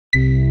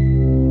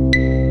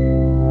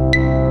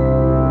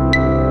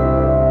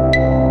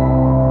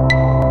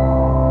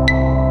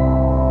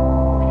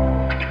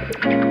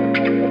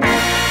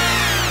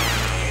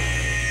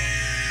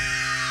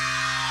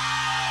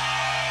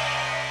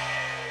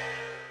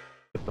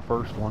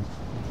first one.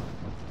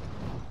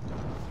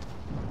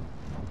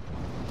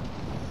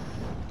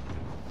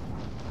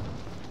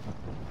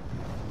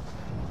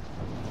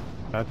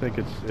 I think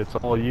it's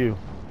all you.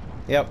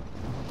 Yep.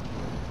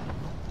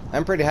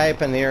 I'm pretty high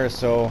up in the air,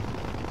 so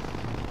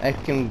I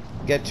can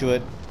get to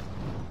it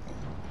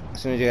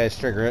as soon as you guys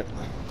trigger it.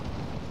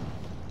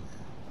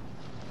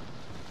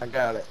 I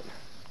got it.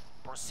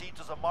 Proceed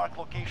to the marked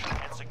location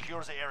and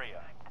secure the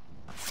area.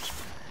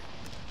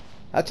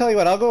 I'll tell you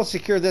what, I'll go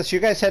secure this. You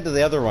guys head to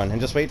the other one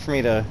and just wait for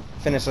me to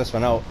finish this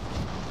one out.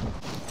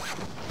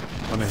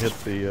 I'm gonna hit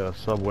the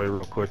subway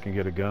real quick and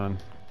get a gun.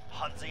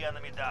 Hunt the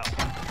enemy down.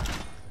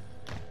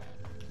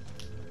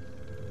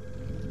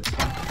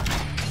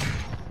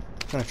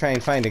 I'm gonna try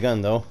and find a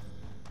gun, though.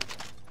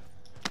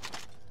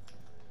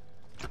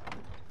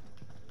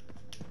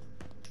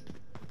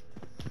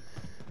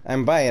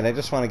 I'm by it, I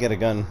just want to get a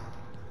gun.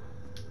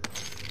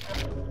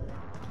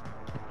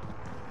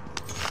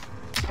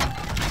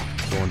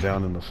 Going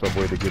down in the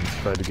subway to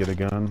try to get a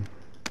gun.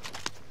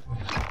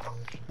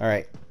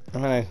 Alright,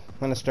 I'm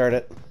gonna start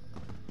it.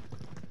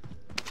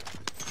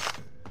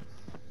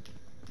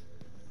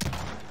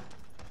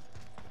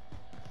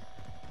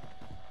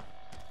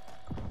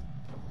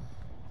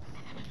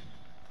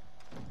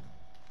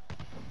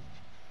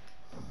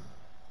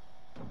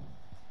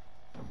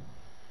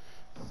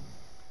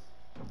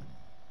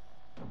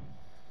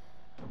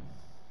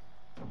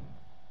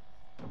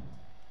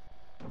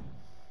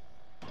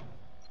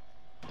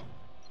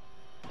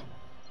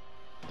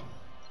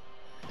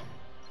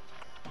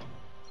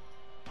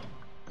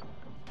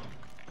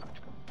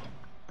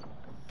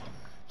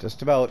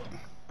 Just about.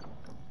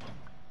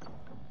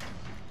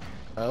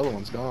 The other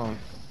one's gone.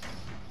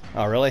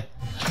 Oh, really?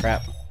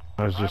 Crap.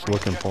 I was just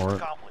looking for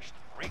it.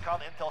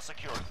 Recon intel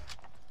secured.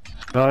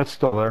 No, it's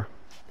still there.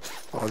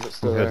 Oh, is it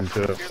still I'm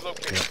there? heading to it.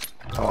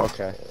 Yeah. Oh,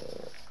 okay.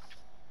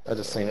 I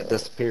just seen it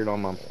disappeared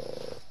on my...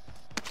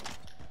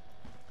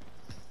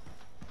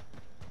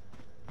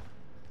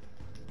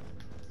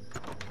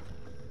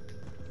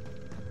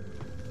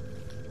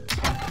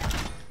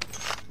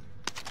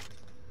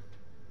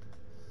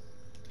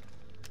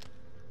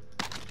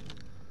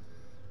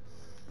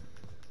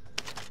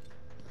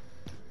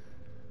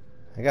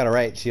 I got a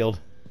riot shield.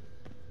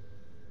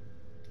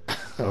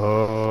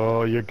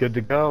 Oh, you're good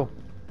to go.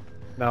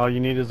 Now all you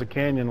need is a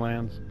canyon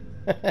lands.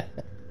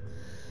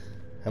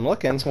 I'm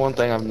looking. That's one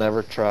thing I've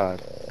never tried.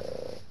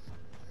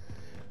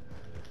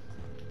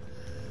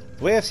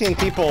 The way I've seen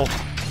people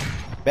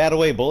bat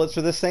away bullets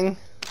for this thing,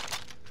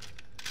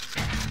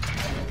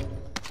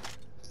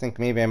 I think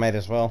maybe I might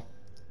as well.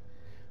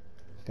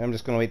 I'm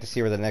just gonna wait to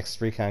see where the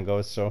next recon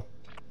goes, so it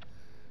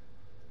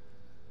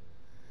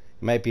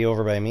might be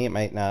over by me, it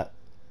might not.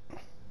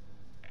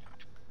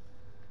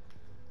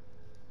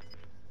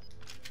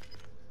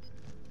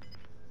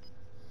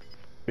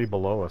 Be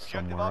below us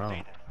somewhere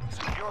out.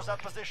 Secure that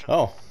position.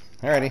 Oh,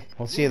 alrighty.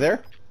 We'll see you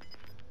there.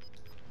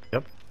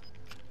 Yep.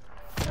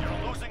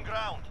 You're losing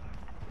ground.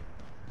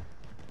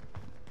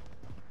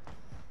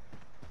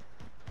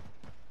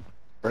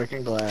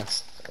 Breaking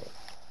glass.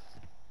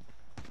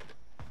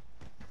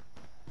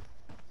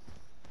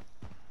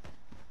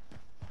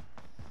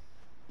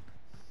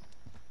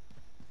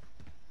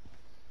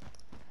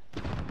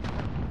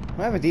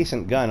 I have a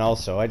decent gun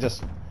also. I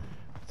just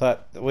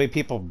thought the way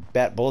people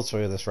bat bullets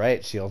away with this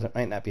riot shield, it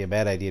might not be a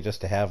bad idea just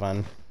to have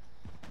on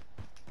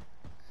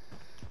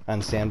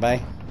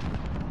standby.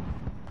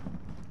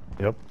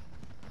 Yep.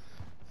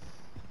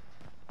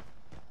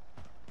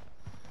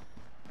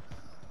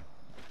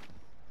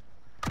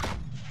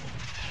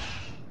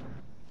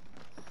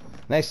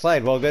 Nice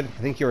slide, Wellgood.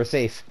 I think you were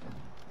safe.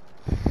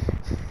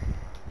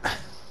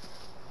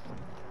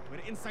 We're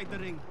inside the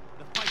ring.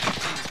 The fight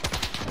is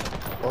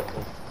on.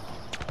 Uh-oh.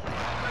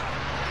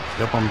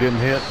 Yep, I'm getting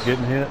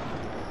hit.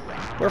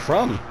 Where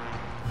from?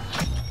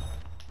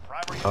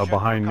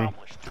 Behind me.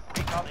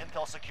 Recon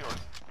intel secured.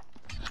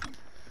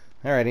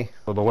 Alrighty.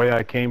 So the way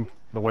I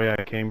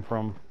came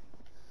from,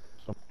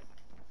 some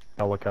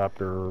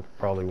helicopter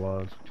probably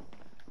was.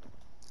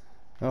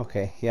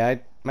 Okay. Yeah,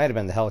 it might have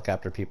been the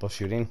helicopter people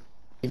shooting.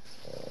 You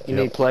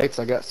need plates?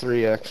 I got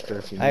 3 extra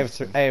if you need.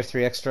 I have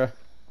 3 extra.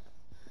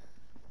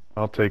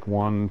 I'll take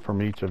 1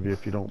 from each of you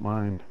if you don't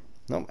mind.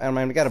 Nope, I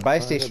mean, we got a buy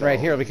station right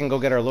here. We can go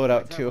get our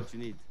loadout too.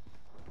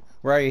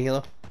 Where are you,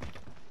 Helo?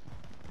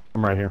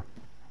 I'm right here.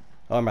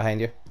 Oh, I'm behind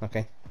you.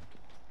 Okay.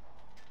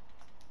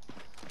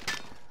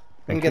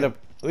 We can get a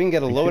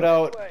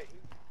loadout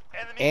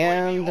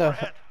and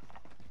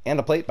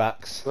a plate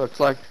box. Looks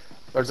like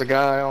there's a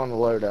guy on the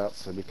loadout,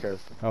 so be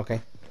careful. Okay.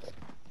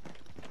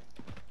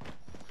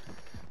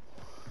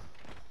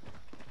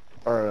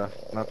 Or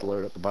not the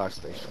loadout, the buy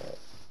station.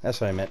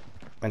 That's what I meant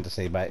to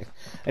say buy.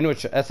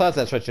 I thought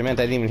that's what you meant.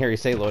 I didn't even hear you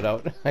say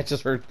loadout. I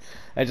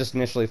just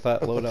initially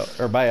thought loadout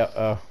or buy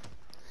a.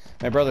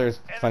 My brother's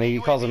funny. He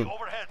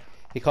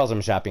calls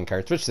them shopping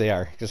carts, which they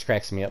are. It just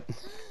cracks me up.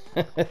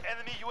 Enemy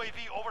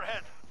UAV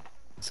overhead.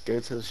 Let's go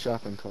to the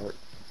shopping cart.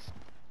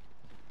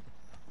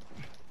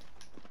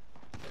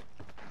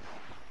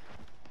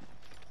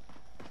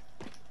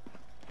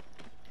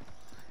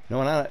 No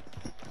one on it.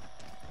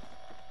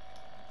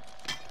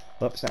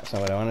 Whoops, that's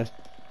not what I wanted.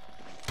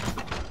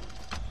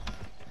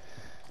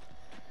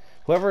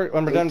 Whoever,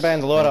 when we're done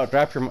buying the loadout,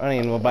 drop your money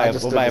and we'll buy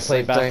a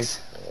plate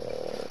box.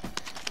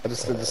 I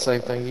just did the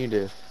same thing you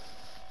did.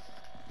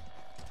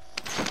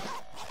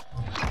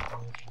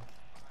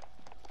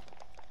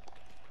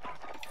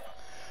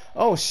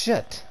 Oh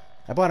shit!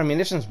 I bought a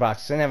munitions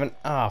box. I didn't have an.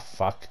 Ah,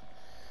 fuck.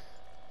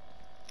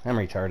 I'm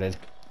retarded.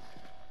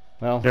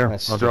 Well, Here,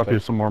 that's I'll drop stupid. you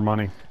some more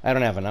money. I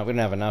don't have enough. We don't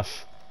have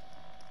enough.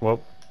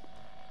 Well,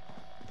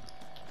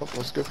 Oh,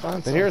 let's go find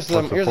But some. here's the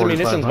What's the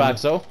munitions 4500?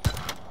 box, though.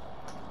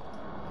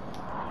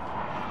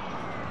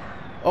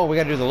 Oh, we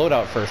gotta do the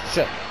loadout first.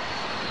 Shit.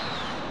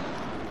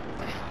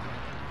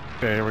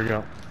 okay, here we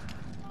go.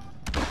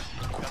 Got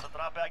the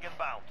drop bag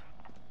inbound.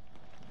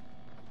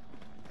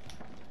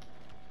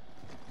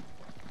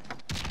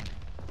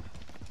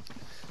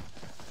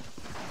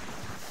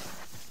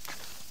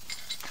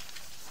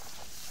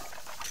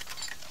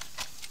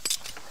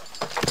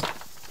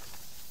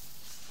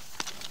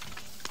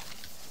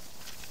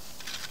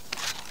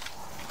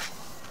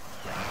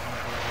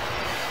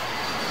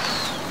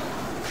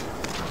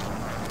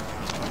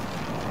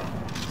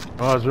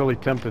 Oh, I was really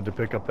tempted to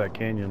pick up that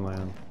canyon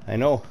land. I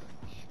know.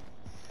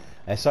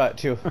 I saw it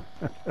too.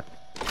 All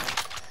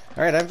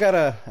right, I've got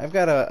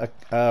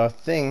a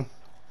thing.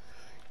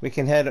 We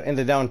can head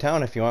into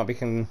downtown if you want. We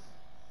can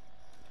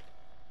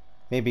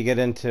maybe get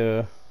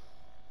onto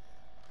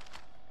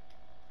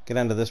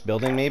this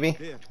building, maybe,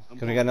 Here, I'm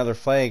because we got another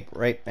flag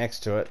right next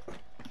to it.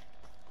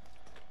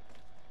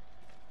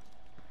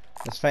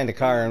 Let's find a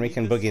car and we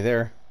can boogie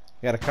there.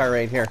 We got a car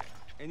right here.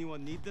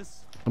 Anyone need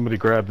this? Somebody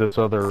grab this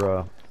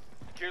other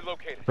Gear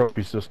located.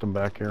 trophy system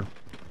back here.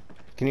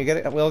 Can you get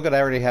it? Well, good. I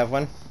already have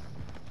one.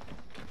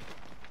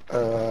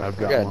 I've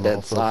got, I got one dead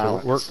also.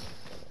 silence. So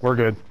we're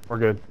good. We're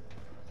good.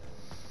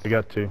 We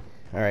got two.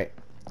 All right,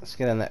 let's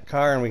get in that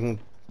car and we can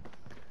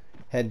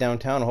head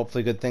downtown. And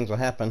hopefully, good things will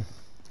happen.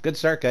 Good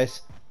start,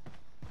 guys.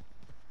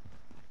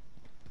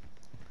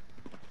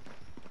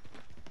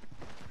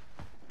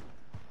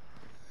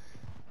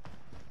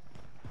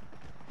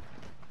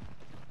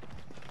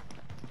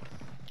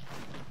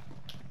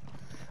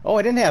 Oh,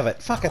 I didn't have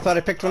it. Fuck, I thought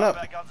I picked one Drop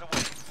up. bag on the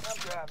way. I'm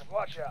driving.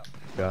 Watch out.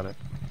 Got it.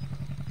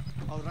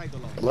 I'll ride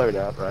along.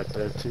 Loadout right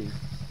there too.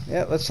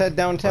 Yeah, let's head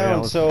downtown.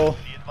 let's- So,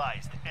 Be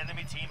advised,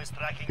 enemy team is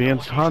tracking Being the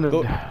location.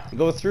 hunted.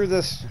 go through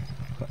this.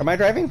 Am I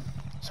driving?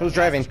 Who's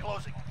driving? Gas is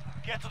closing.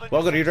 Get to the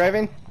Well, good. Are you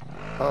driving?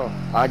 Oh,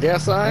 I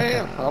guess I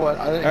am. I didn't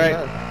All right.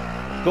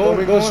 know. Go, Where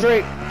we go going?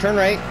 straight. Turn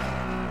right.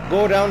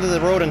 Go down to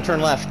the road and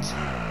turn left.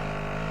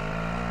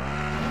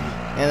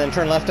 And then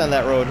turn left on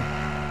that road.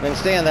 Then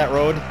stay on that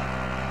road.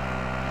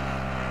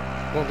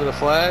 Going to the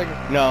flag?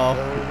 No.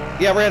 Where we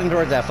going? Yeah, we're heading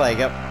towards that flag,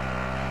 yep.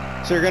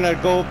 So you're gonna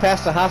go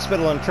past the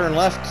hospital and turn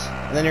left,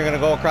 and then you're gonna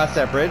go across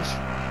that bridge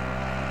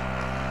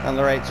on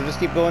the right. So just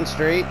keep going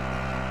straight.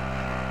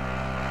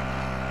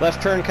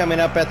 Left turn coming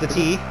up at the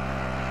T.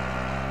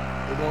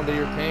 We're going to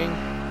your ping?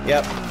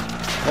 Yep.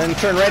 Then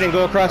turn right and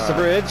go across the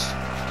bridge.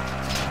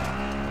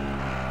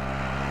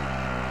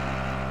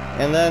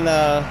 And then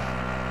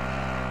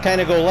kind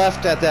of go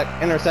left at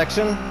that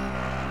intersection.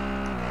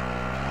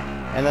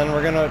 And then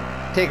we're gonna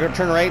take a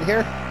turn right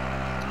here.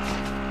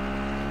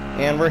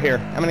 And we're here.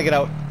 I'm gonna get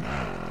out.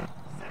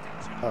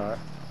 Alright.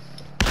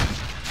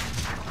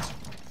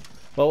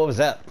 Well, what was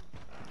that?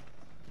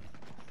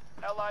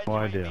 Allied No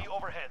UAV idea.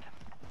 overhead.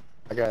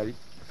 I got it.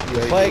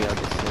 Flag. I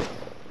just hit.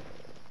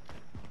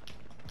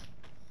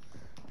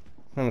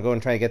 I'm gonna go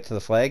and try to get to the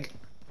flag.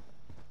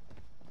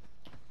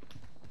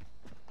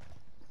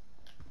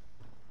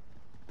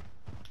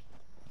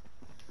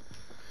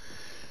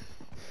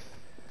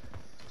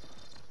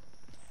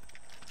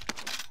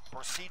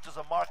 Proceed to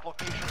the marked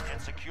location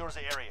and secure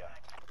the area.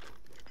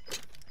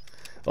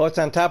 Oh, it's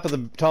on top of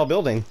the tall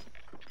building.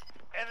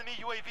 Enemy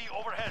UAV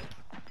overhead.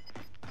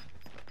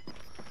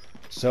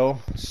 So,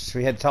 should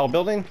we head tall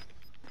building?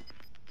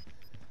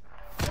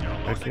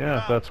 Heck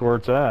yeah, if that's where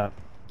it's at.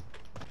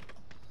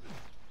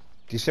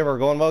 Do you see where we're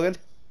going, Wellgood?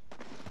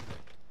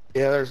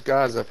 Yeah, there's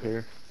guys up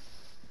here.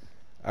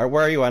 Or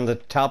where are you, on the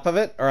top of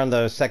it or on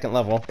the second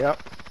level? Yep.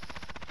 Can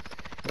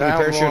you Down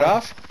parachute one.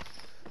 off?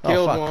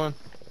 Killed oh, fuck. one.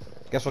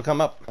 Guess we'll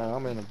come up.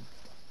 I'm in a...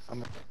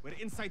 We're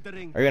inside the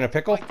ring. Are you in a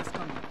pickle? Fight is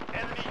coming.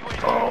 Enemy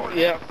UAV. Oh,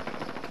 yeah.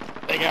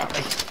 They got me.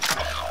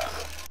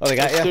 Oh, they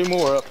got There's you? two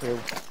more up here.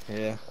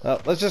 Yeah.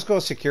 Let's just go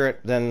secure it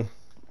then,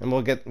 and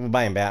we'll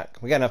buy him back.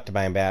 We got enough to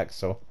buy him back,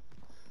 so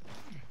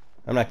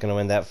I'm not gonna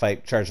win that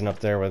fight charging up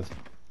there with.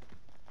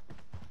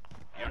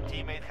 Your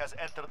teammate has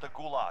entered the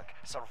gulag.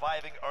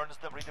 Surviving earns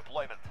them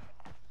redeployment.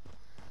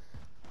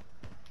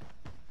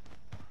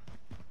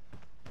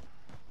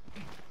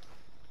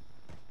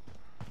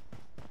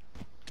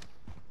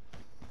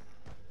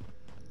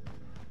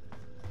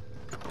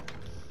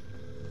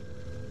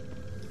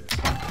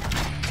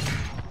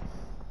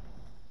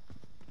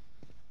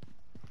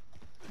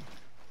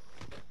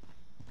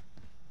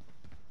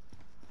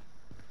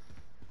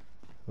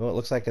 Well, it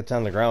looks like it's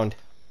on the ground.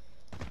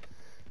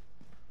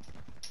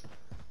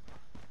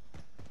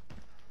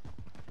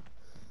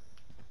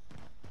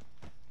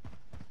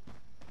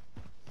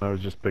 I was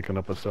just picking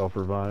up a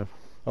self-revive.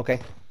 Okay.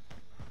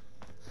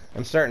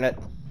 I'm starting it.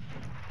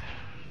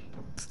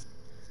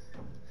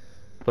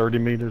 30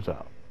 meters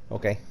out.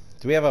 Okay.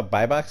 Do we have a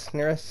buy box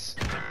near us?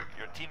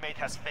 Your teammate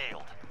has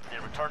failed.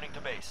 They're returning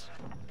to base.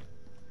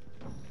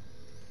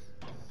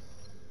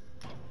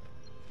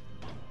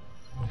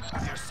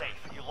 You're safe.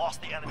 You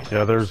lost the enemy.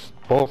 Yeah, there's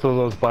both of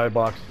those buy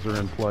boxes are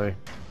in play.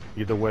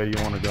 Either way you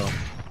want to go.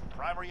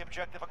 Primary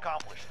objective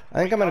accomplished. I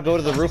think I'm going to go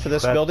to the roof of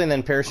this building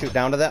and parachute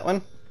down to that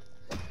one.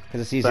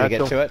 Because it's easy to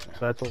get to it.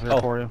 Satchel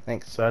here for you.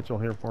 Thanks. Satchel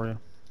here for you.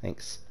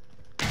 Thanks.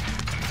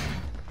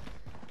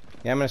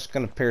 Yeah, I'm just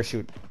going to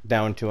parachute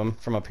down to him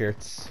from up here.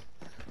 It's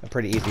a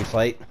pretty easy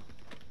flight.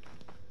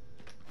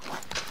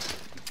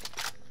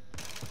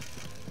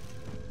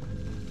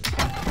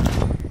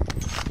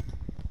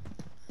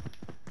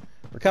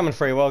 We're coming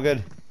for you,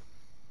 Wellgood.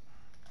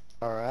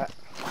 Alright.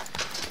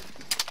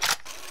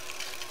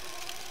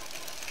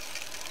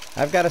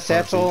 I've got a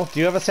satchel. Do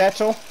you have a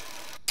satchel?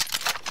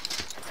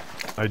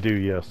 I do,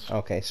 yes.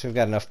 Okay, so we've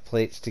got enough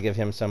plates to give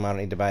him some. I don't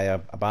need to buy a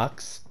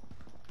box.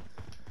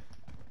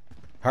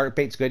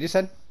 Heartbeat's good, you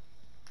said?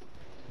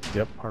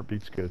 Yep,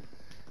 heartbeat's good.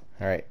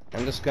 Alright,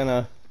 I'm just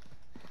gonna...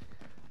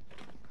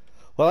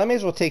 Well, I may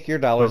as well take your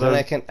dollars, and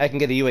I can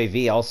get a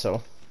UAV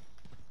also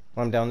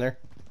while I'm down there.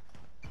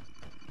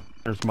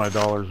 There's my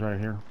dollars right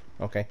here.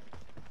 Okay.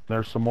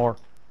 There's some more.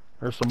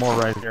 There's some more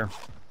right here.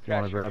 If you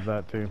want to grab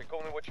that too. Take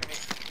only what you need.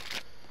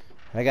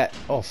 I got...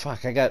 Oh,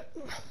 fuck, I got...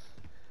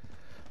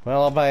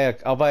 Well, I'll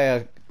buy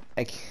a...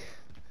 Do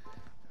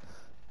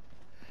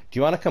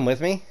you want to come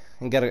with me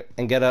and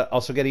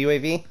also get a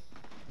UAV?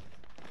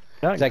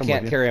 Yeah, Because I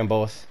can't carry them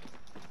both.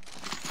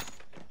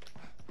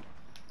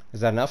 Is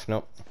that enough?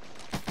 Nope.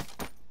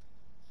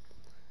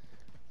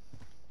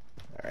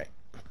 Alright.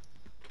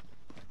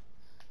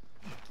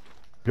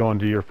 Going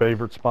to your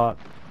favorite spot?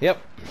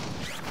 Yep.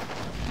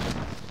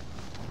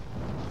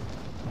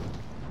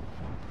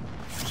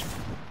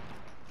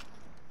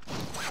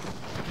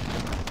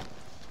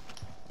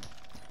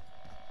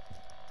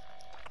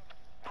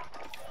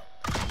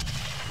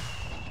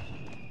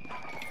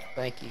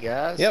 Thank you,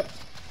 guys. Yep.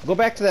 Go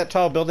back to that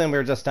tall building we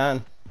were just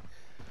on.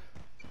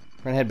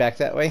 We're gonna head back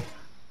that way. Is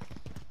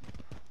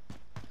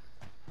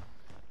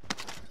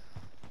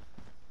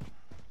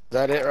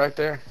that it right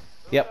there?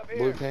 Yep.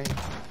 Blue paint?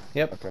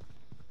 Yep. Okay.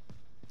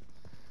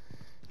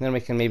 Then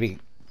we can maybe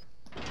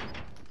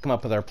come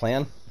up with our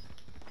plan.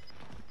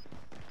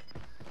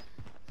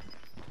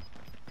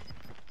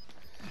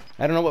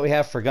 I don't know what we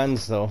have for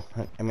guns though.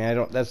 I mean, I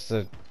don't. That's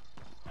the.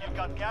 You've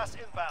got gas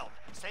inbound.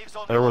 Safe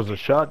zone. There was a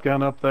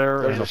shotgun up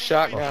there. There's and a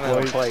shotgun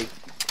and a plate.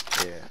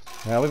 Yeah.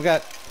 Well, we've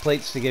got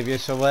plates to give you,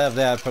 so we'll have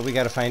that. But we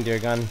got to find you a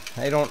gun.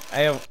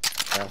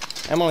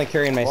 I'm only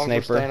carrying my As long as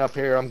we're sniper. staying up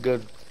here, I'm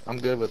good. I'm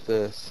good with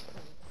this.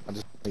 I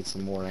just need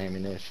some more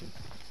ammunition.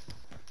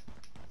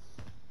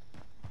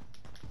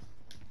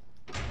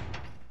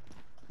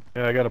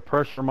 Yeah, I got a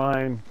pressure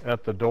mine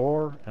at the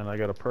door, and I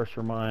got a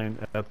pressure mine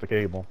at the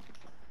cable.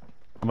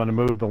 I'm gonna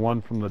move the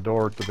one from the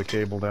door to the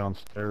cable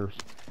downstairs.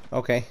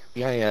 Okay.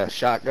 Yeah,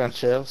 shotgun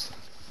shells.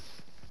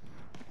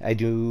 I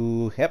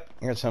do. Yep.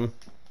 Here's some.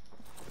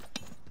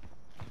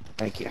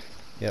 Thank you.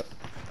 Yep.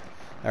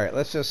 All right.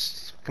 Let's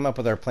just come up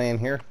with our plan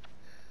here.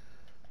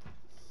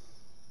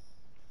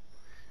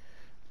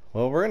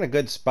 Well, we're in a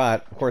good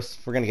spot. Of course,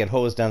 we're gonna get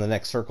hosed down the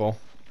next circle.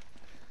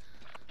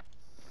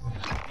 Be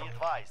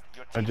advised,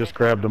 your I just teammate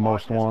grabbed the is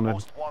most marked as wanted.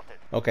 most wanted.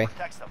 Okay.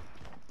 Protect them.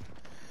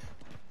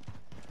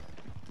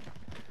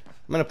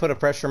 I'm gonna put a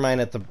pressure mine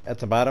at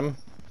the bottom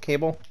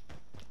cable.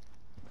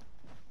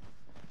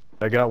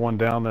 I got one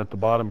down at the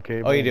bottom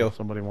cable. Oh, you do? If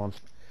somebody wants.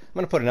 I'm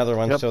gonna put another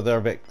one Yep. so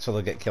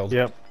they'll get killed.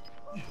 Yep.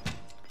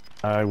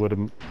 I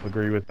would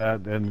agree with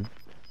that. And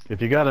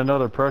if you got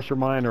another pressure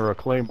mine or a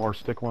claymore,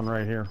 stick one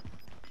right here.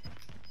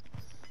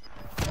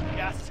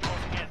 Gas is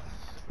closing in.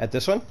 At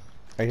this one,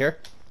 right here.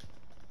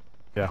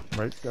 Yeah,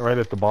 right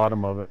at the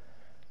bottom of it.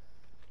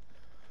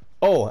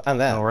 Oh, on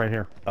that. No, right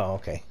here. Oh,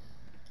 okay.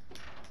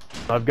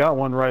 I've got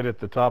one right at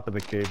the top of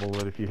the cable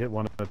that if you hit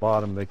one at the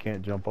bottom, they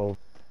can't jump over.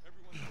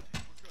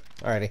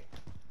 Alrighty.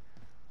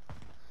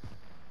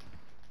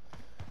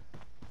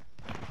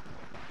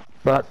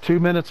 About 2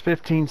 minutes,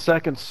 15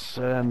 seconds,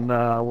 and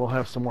we'll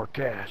have some more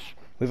cash.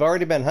 We've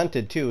already been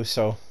hunted too,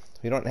 so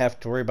we don't have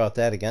to worry about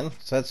that again.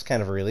 So that's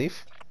kind of a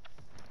relief.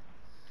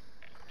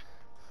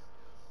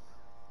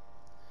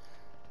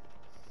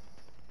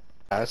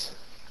 Guys.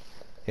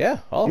 Yeah,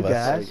 all of You us.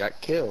 guys. We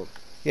got killed.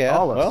 Yeah.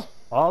 All Well, us.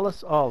 All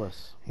us. All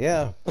us.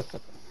 yeah.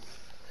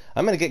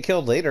 I'm gonna get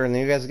killed later, and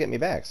then you guys get me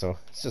back. So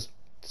it's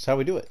how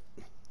we do it.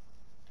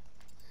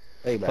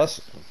 Hey,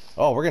 Plus,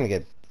 oh,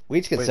 we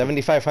each get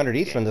 7,500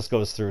 each when this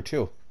goes through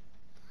too.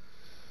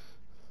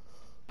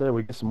 There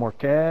we get some more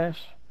cash.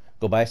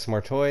 Go buy some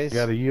more toys. You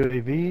got a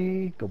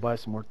UAV. Go buy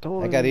some more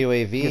toys. I got a Get a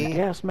UAV.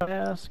 gas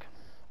mask.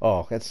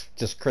 Oh, it's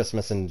just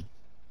Christmas in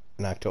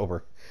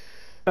October.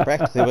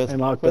 Practically with,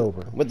 In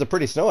October. with the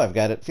pretty snow I've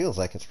got, it feels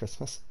like it's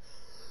Christmas.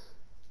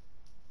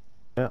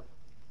 Yeah.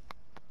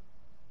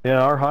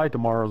 Yeah, our high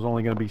tomorrow is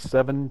only going to be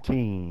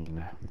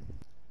 17.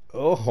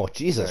 Oh,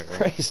 Jesus Okay.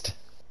 Christ.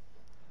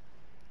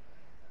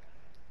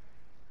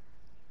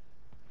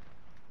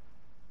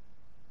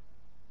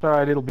 It's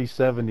alright, it'll be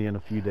 70 in a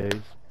few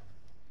days.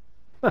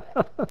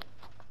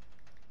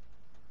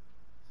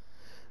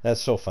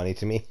 That's so funny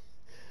to me.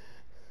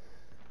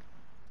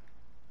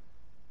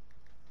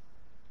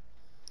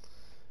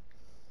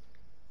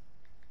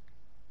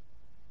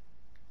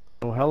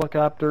 No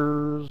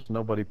helicopters,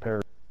 nobody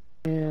parachuted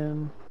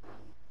in.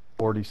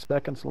 40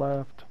 seconds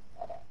left.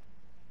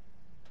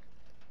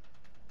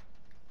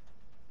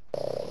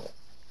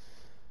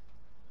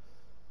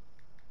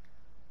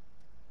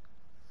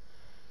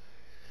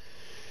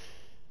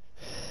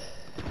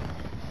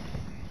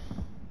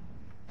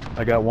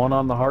 I got one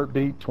on the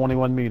heartbeat,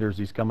 21 meters.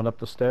 He's coming up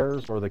the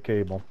stairs or the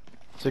cable.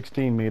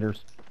 16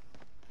 meters.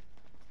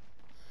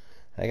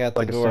 I got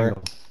Like the a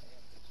door.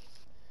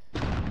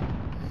 single.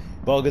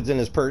 Wellgood's in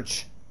his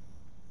perch.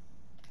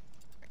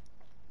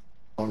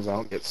 As long as I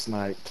don't get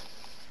sniped.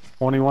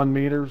 21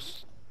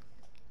 meters.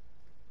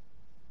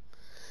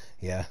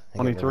 Yeah. I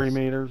get 23 nervous.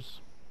 meters.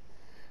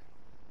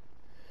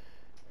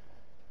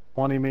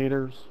 20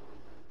 meters.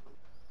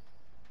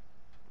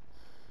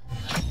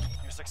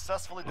 You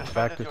successfully defended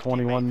Back to your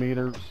 21 teammate.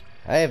 meters.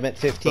 I have met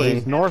So 15.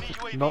 he's north, Enemy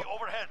UAV no,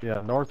 overhead.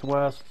 yeah,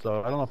 northwest. So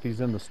I don't know if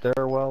he's in the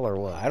stairwell or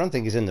what. I don't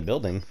think he's in the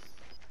building. To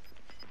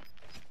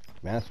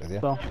be honest with you.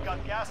 So You've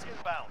got gas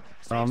inbound.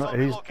 I don't Safe know. zone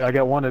relocated. I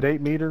got one at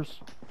 8 meters,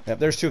 Yep,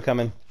 there's two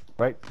coming.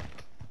 right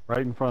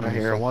in front of I me.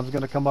 hear So him. one's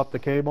gonna come up the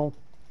cable.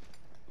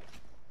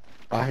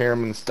 I hear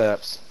him in the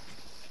steps.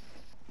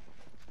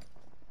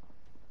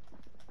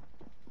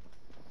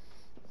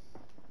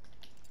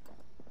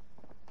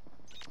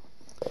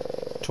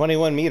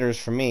 "21 meters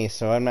from me,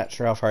 so I'm not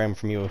sure how far I am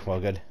from you.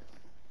 Wellgood.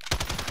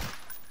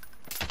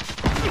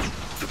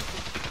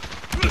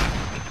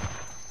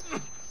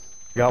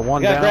 Got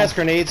one We got down. gas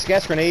grenades.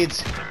 Gas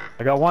grenades.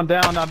 I got one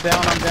down. I'm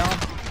down. I'm down.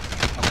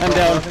 I'm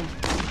down.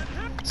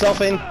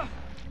 Selfing.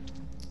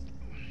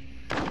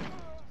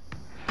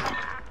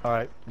 All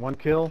right, one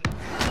kill.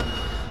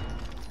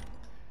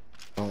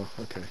 Oh,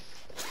 okay.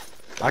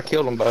 I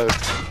killed them both.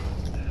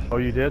 Oh,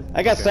 you did?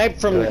 I got Okay.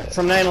 sniped from Yeah.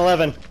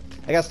 9/11.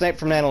 I got sniped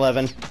from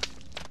 9/11.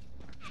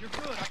 You're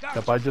good. I got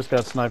Yep, I just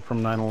got sniped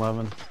from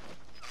 9/11.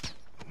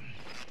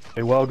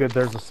 Hey, well, good.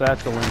 There's a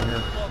satchel in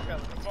here.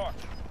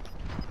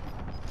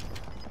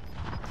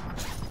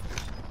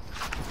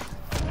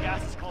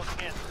 Gas is closing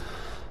in.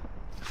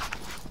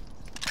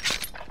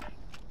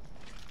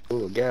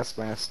 Ooh, a gas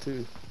mask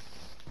too.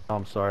 Oh,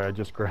 I'm sorry, I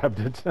just grabbed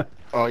it.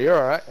 Oh, you're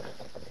alright.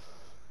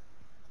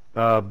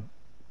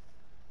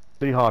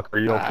 Seahawk, are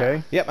you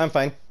okay? Yep, I'm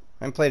fine.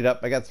 I'm plated up.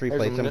 I got 3 There's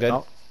plates. a I'm minute- good.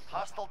 Oh,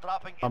 Hostile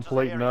dropping I'm into the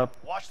plating area. up.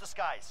 Watch the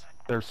skies.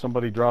 there's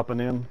somebody dropping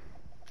in.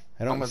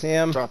 I I'm don't gonna see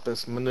him. drop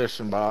this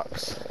munition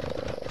box.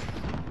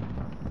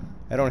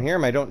 I don't hear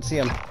him. I don't see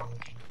him.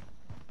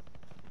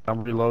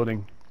 I'm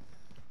reloading.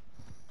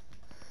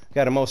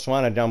 Got a most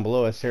wanted down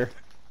below us here.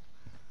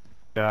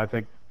 Yeah, I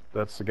think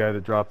that's the guy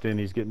that dropped in.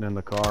 He's getting in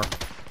the car.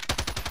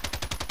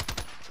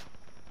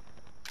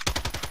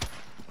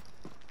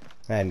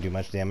 I didn't do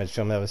much damage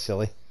to him. That was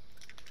silly.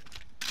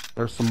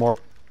 There's some more.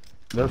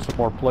 There's some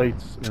more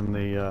plates in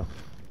the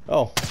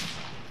Oh,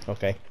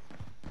 okay.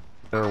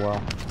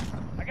 stairwell.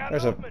 I got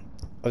There's a. movement.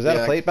 Was that a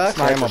Yeah, plate box or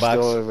sniper's ammo box?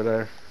 still over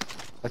there.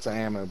 That's an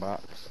ammo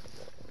box.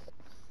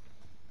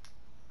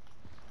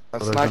 That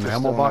So there's an sniper's ammo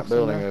still in box that in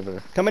building there? over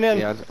there. Coming in.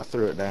 Yeah, I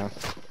threw it down.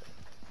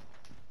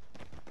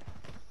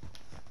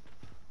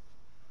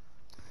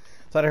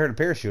 Thought I heard a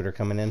parachuter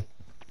coming in.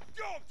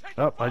 Yo, take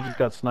Oh, I just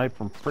got sniped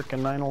from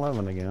frickin'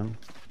 9/11 again.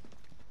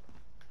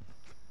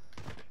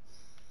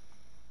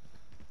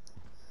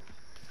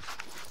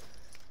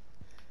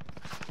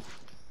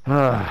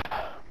 Ah,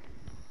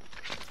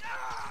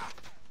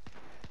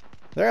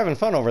 They're having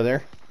fun over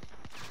there.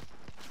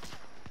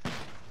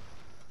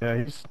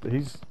 yeah,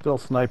 he's still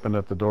sniping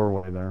at the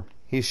doorway there.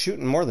 He's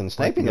shooting more than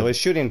sniping though. He's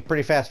shooting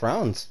pretty fast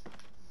rounds.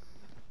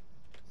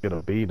 Get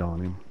a bead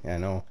on him. Yeah, I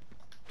know.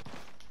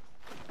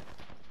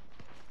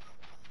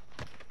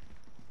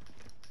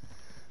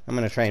 I'm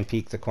gonna try and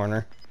peek the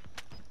corner.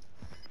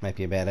 Might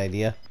be a bad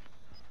idea.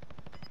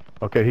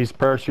 Okay, he's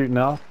parachuting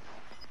out.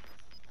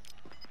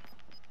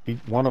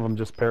 One of them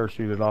just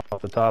parachuted off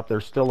the top.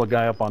 There's still a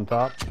guy up on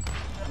top.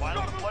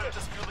 Final deployment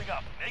is fueling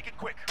up. Make it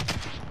quick.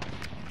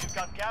 You've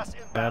got gas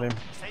At inbound. him.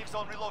 Safe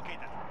zone relocated.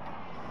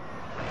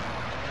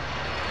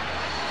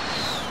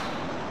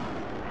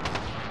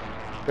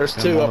 There's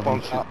And two one up of on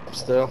them top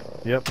still.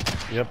 Yep,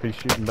 he's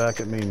shooting back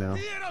at me now.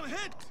 it. I'm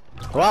hit.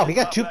 Wow, he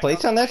got 2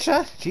 plates on that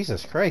shot?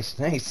 Jesus Christ,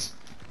 nice.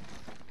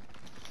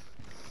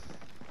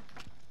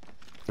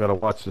 Gotta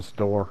watch this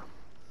door.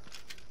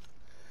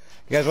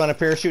 You guys want to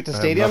parachute to I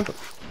have stadium? nothing.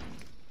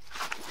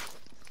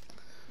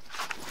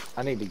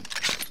 I need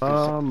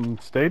to.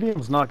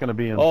 Stadium's not gonna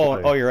be in Oh,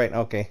 play. oh, you're right.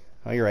 Okay.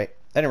 Oh, you're right.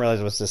 I didn't realize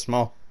it was this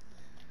small.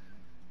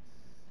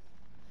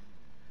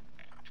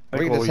 I We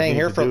think can what just hang need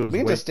here to for. do is We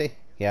can wait- just stay.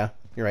 Yeah,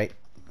 you're right.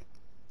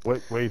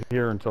 Wait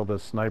here until the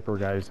sniper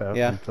guys have.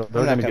 Yeah, until- I'm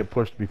they're not gonna gonna- get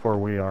pushed before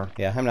we are.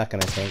 Yeah, I'm not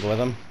gonna tangle with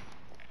him.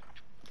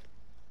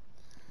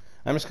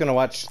 I'm just gonna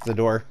watch the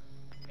door.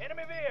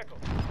 Enemy vehicle.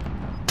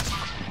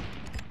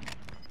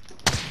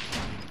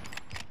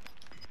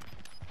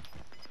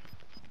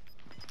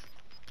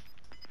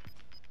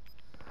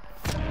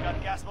 We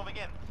got gas moving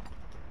in.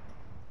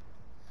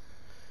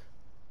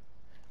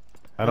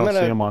 I don't gonna-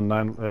 see him on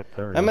 9. There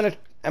he is.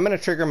 I'm gonna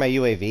trigger my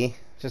UAV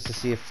just to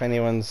see if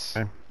anyone's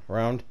Okay.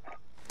 around.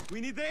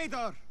 We need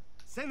radar.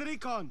 Send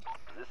recon.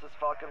 This is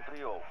Falcon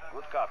 3-0.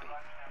 Good copy.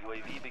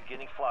 UAV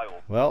beginning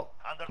flyover. Well,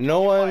 Under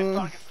no 25 one.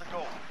 targets to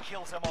go.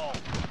 Kills them all.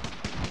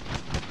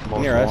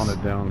 Most near us.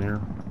 wanted down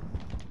here.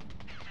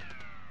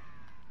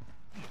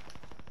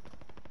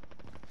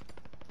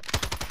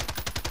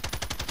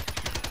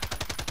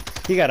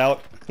 He got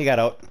out. He got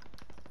out.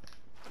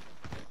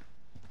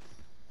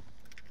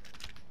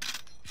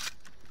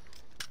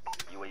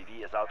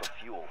 UAV is out of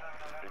fuel.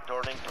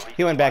 Returning to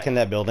He went back in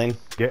that building.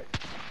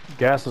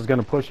 Gas is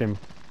gonna push him.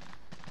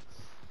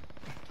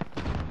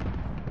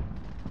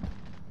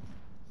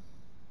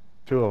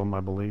 Two of them, I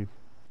believe.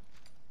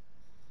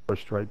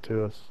 Pushed right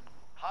to us.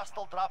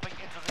 Hostile dropping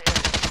into the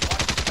area.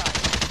 Watch the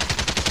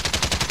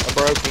sky. I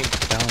broke him.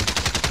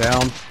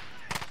 Down.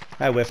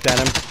 I whiffed at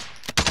him.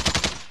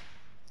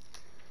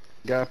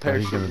 Got a Oh, he's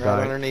parachute gonna right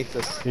die. underneath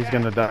us. He's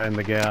gonna die in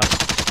the gas.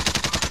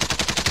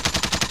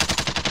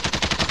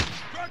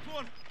 Cracked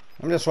one.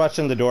 I'm just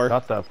watching the door.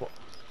 Got that.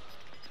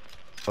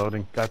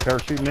 Loading. Got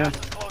parachuting in. Gas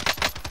is closing.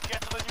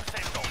 Get to the new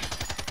safe zone.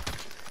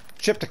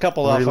 Chipped a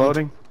couple off him.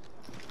 Reloading.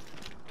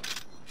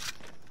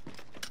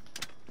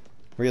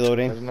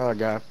 Reloading. There's another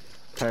guy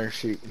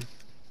parachuting.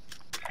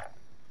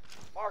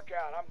 Mark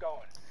out. I'm going.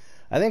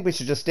 I think we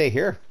should just stay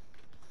here.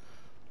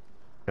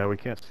 Yeah, we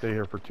can't stay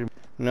here for too.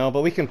 No,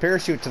 but we can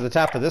parachute to the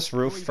top of this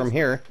roof from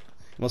here.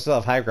 We'll still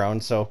have high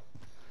ground, so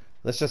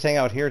let's just hang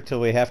out here till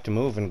we have to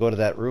move and go to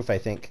that roof, I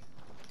think.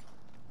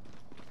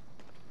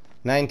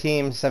 9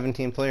 teams,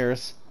 17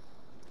 players.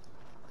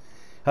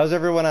 How's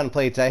everyone on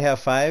plates? I have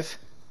 5.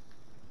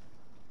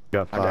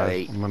 Got I 5. got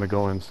 8. I'm gonna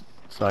go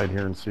inside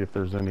here and see if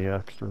there's any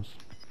extras.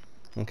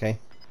 Okay.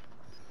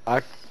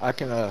 I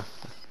can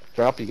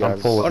drop you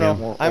guys. full again.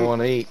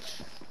 One each.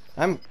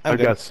 I'm I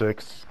good. got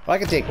 6. Well, I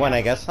can take 1,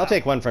 I guess. I'll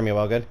take 1 from you,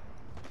 Wellgood.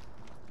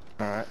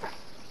 All right.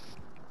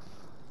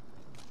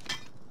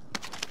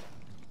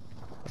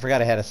 I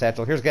forgot I had a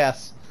satchel. Here's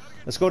gas.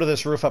 Let's go to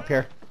this roof up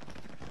here.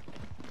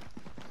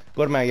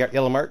 Go to my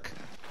yellow mark.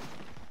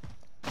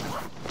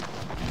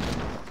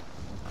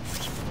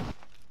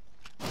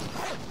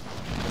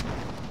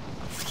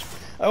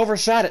 I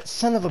overshot it,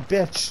 son of a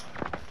bitch.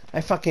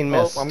 I fucking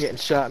missed. Oh, I'm getting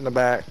shot in the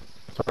back.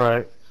 It's all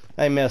right.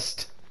 I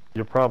missed.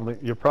 You're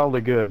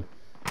probably good.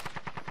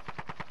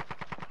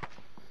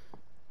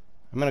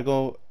 I'm gonna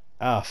go.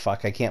 Ah,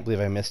 fuck! I can't believe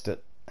I missed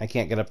it. I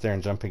can't get up there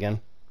and jump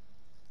again.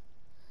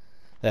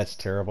 That's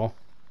terrible.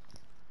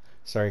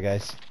 Sorry,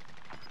 guys.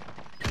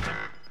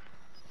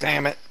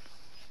 Damn it.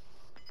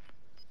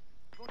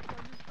 Oh,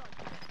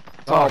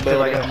 Tall shit, I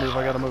building.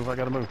 gotta move.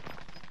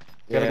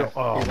 Gotta go.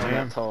 Oh, he's on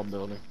man. that tall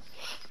building.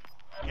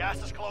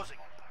 Gas is closing.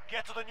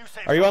 Get to the new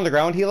safe Are you zone. on the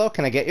ground, Helo?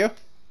 Can I get you?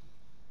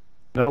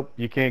 Nope,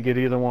 you can't get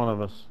either one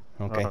of us.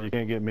 Okay. You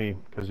can't get me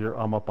because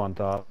I'm up on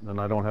top and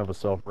I don't have a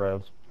self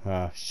res.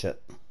 Ah,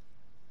 shit.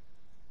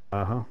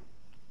 Uh huh.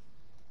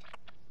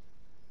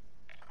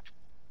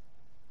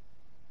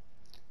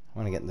 I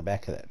want to get in the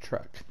back of that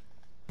truck.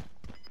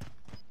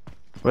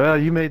 Well,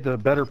 you made the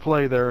better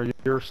play there.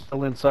 You're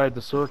still inside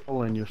the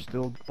circle and you're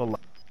still alive.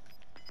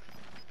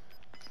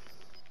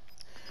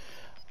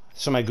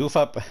 So my goof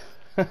up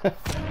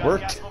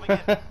worked.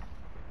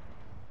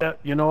 Yeah,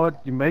 you know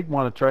what? You may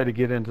want to try to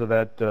get into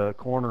that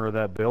corner of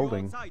that You're on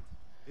building. site.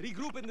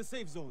 Regroup in the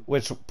safe zone.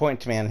 Which point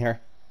to me on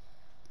here?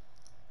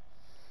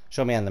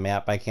 Show me on the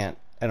map. I can't.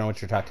 I don't know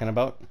what you're talking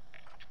about.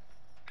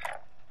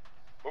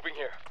 Moving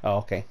here. Oh,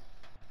 okay.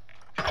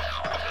 10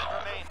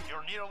 remain.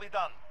 You're nearly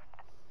done.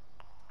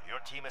 Your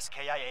team is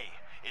KIA.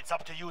 It's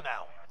up to you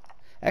now.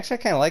 Actually,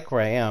 I kind of like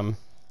where I am.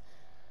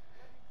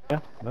 Yeah,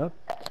 well,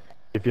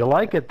 if you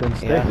like it, then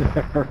stay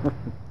Yeah.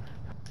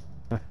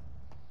 there.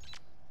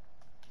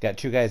 Got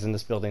 2 guys in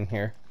this building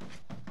here.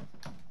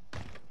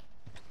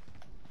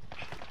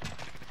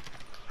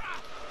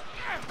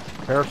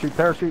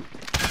 Parachute.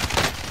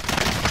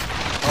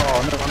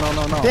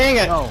 Oh, no. Dang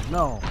it!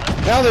 No.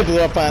 Now they blew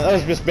up on. That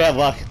was just bad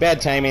luck,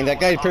 bad timing. That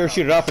guy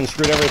parachuted off and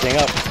screwed everything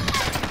up.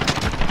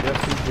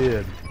 Yes, he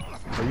did.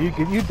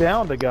 Well, you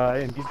downed a guy,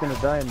 and he's going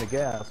to die in the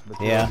gas.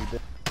 But Yeah. he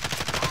did.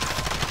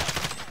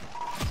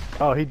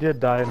 Oh, he did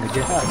die in the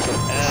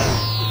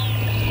gas.